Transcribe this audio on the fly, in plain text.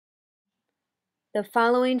The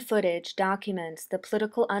following footage documents the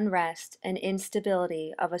political unrest and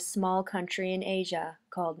instability of a small country in Asia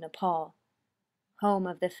called Nepal, home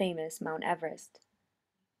of the famous Mount Everest.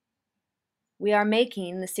 We are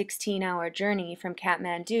making the 16-hour journey from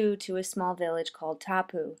Kathmandu to a small village called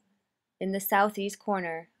Tapu, in the southeast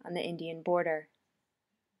corner on the Indian border.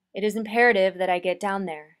 It is imperative that I get down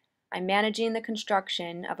there. I'm managing the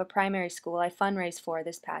construction of a primary school I fundraised for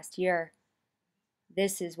this past year.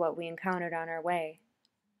 This is what we encountered on our way.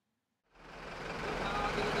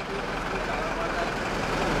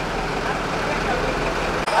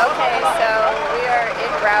 Okay, so we are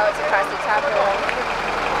en route across the Tapu,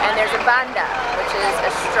 and there's a Banda, which is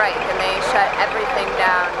a strike, and they shut everything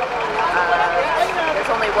down.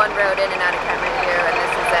 There's only one road in and out of Kathmandu, and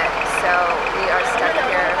this is it. So we are stuck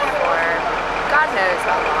here for God knows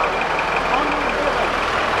how long.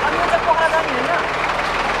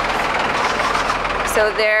 So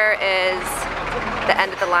there is the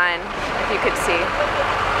end of the line, if you could see.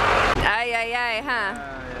 Ay, ay, ay, huh?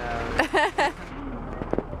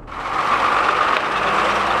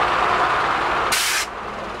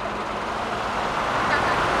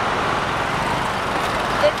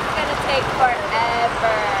 This is gonna take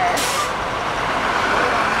forever.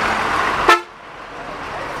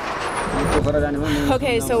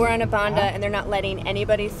 Okay, so we're on a Banda and they're not letting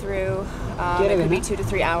anybody through. It could be 2 to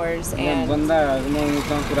 3 hours, and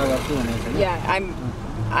yeah,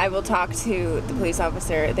 I will talk to the police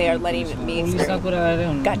officer. They are letting me through.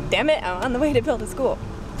 God damn it, I'm on the way to build a school.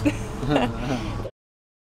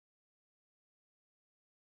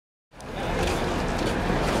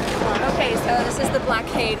 Okay, so this is the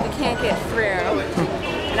blockade. We can't get through.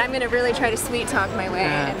 And I'm going to really try to sweet talk my way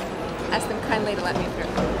and ask them kindly to let me through.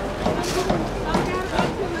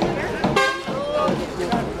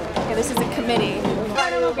 Okay, this is a committee.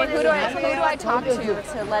 Okay, who do I talk to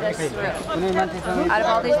let us through? Out of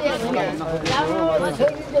all these people here.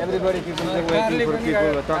 Everybody people waiting for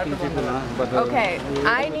people, talking to people, okay,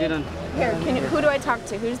 I need, here, who do I talk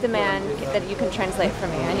to? Who's the man that you can translate for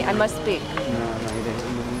me? I must speak.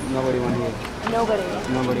 Nobody wants here. Nobody?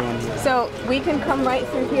 Nobody wants here. So we can come right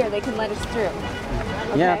through here, they can let us through.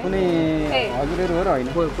 Okay. Hey,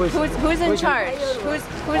 who's in charge?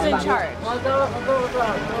 Who's in charge?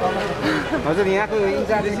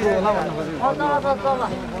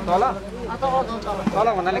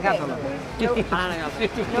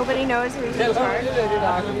 Nobody knows who's in charge?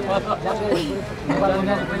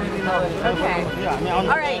 Okay.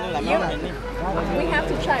 Alright, we have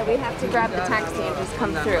to try. We have to grab the taxi and just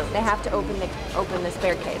come through. They have to open this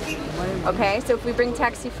barricade. Okay, so if we bring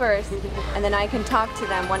taxi first, and then I can talk to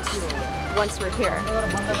them once we're here.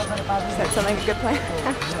 Does that sound like a good plan?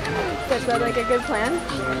 Does that sound like a good plan?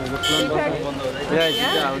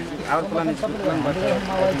 Yeah, our plan is good plan, but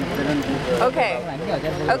okay.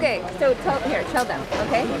 Okay, so tell them,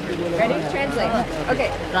 okay? Ready? Translate. Okay.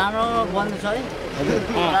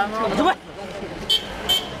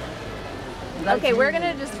 Okay, we're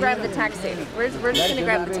gonna just grab the taxi. We're just gonna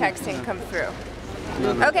grab the taxi and come through.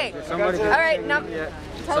 Okay. All right. No.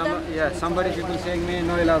 Tell them. Yeah, somebody people saying me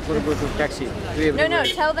no allowed to go to taxi. No.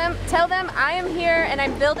 Tell them I am here and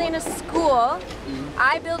I'm building a school.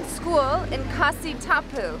 I build school in Kasi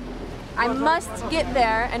Tapu. I must get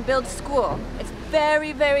there and build school. It's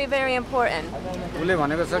very, very, very important. So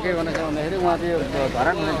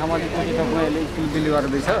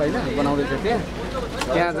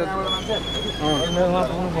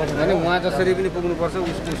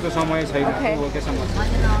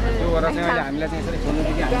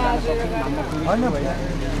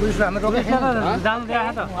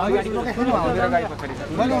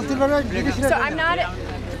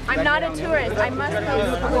I'm not a tourist. I must go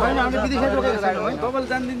to school.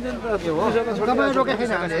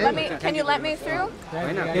 Can you let me through?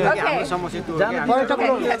 Okay. It's okay.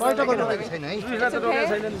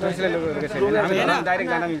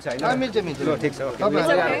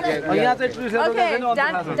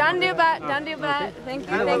 Danduba. Thank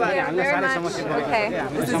you very much. Okay.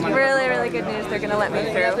 This is really, really good news. They're going to let me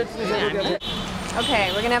through. Okay,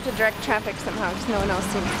 we're going to have to direct traffic somehow because no one else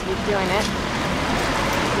seems to be doing it.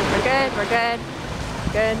 We're good.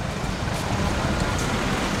 Good.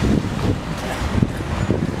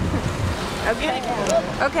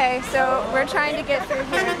 Okay, so we're trying to get through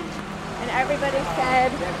here, and everybody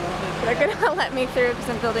said they're gonna let me through because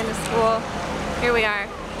I'm building a school. Here we are.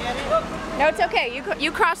 No, it's okay.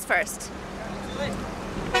 You cross first.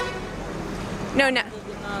 No,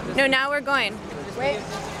 now we're going. Wait.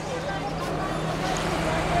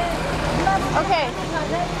 Okay.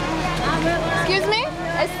 Excuse me?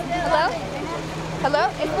 Hello? Hello?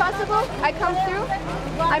 If possible, I come through.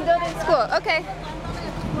 I'm building school. Okay.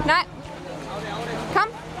 Not.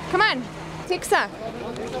 Come on. Tiksa.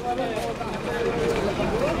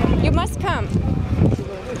 You must come.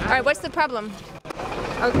 All right, what's the problem?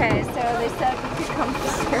 Okay, so they said we could come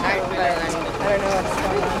through, but I don't know what's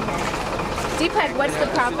going on here. Deepak, what's the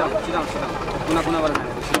problem?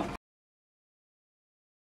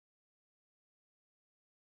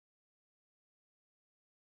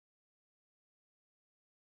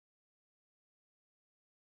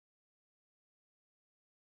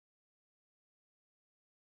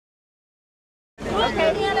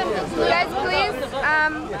 Okay, guys, please, I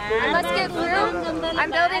must get through.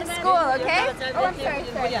 I'm building school, okay? Oh, I'm sorry.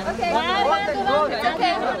 Okay. It's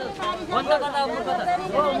okay.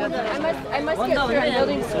 I must get through. I'm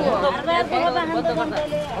building school.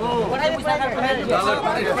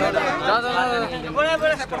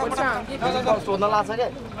 What's wrong?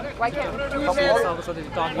 Why can't we?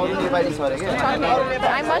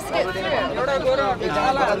 I must get through.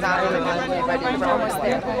 Almost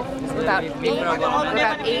there. About 8 feet.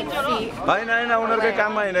 About 8 feet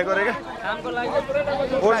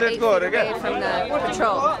away from the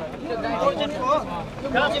patrol.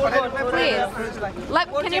 Please,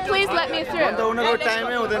 can you please let me through? Okay.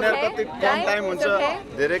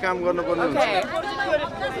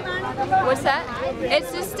 What's that?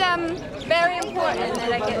 It's just very important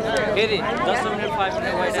that I get through.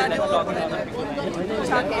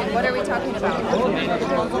 Talking. What are we talking about?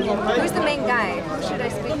 Who's the main guy? Who should I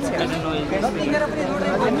speak to?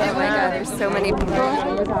 Oh my god, there's so many people.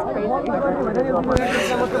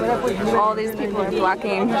 All these people are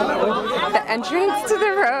blocking the entrance to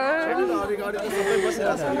the road.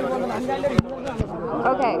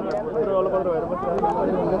 Okay.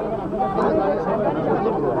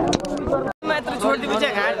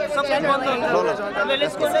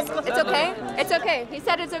 It's okay. It's okay. He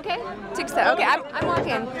said it's okay. Tiksa. Okay, I'm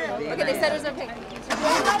walking. Okay, they said it's okay.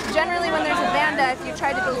 Generally, when there's a banda, if you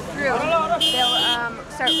try to go through, they'll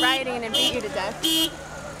start rioting and beat you to death.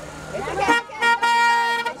 It's okay.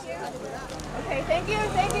 Okay, thank you.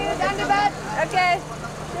 Dandabad. Okay.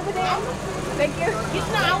 Thank you.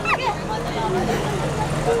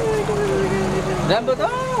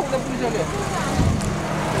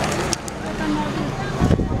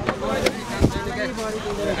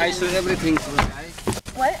 I saw everything.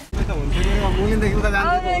 What? Oh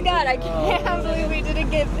my god, I can't believe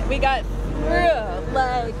we got through.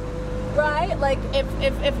 Like, right? Like, if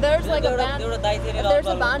there's like a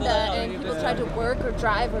banda and people try to work or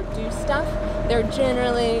drive or do stuff, there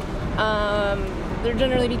generally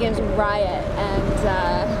begins a riot. And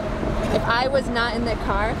if I was not in the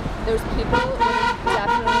car, those people would have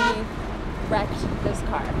definitely wrecked this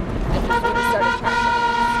car and just would have started trashing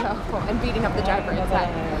it. So, and beating up the driver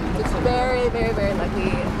inside. So it's very, very, very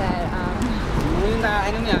lucky that we're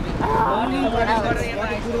out.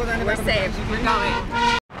 We're safe. We're going.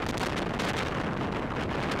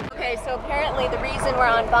 Okay, so apparently the reason we're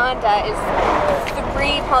on Banda is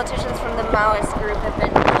 3 politicians from the Maoist group have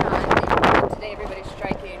been shot. Today everybody should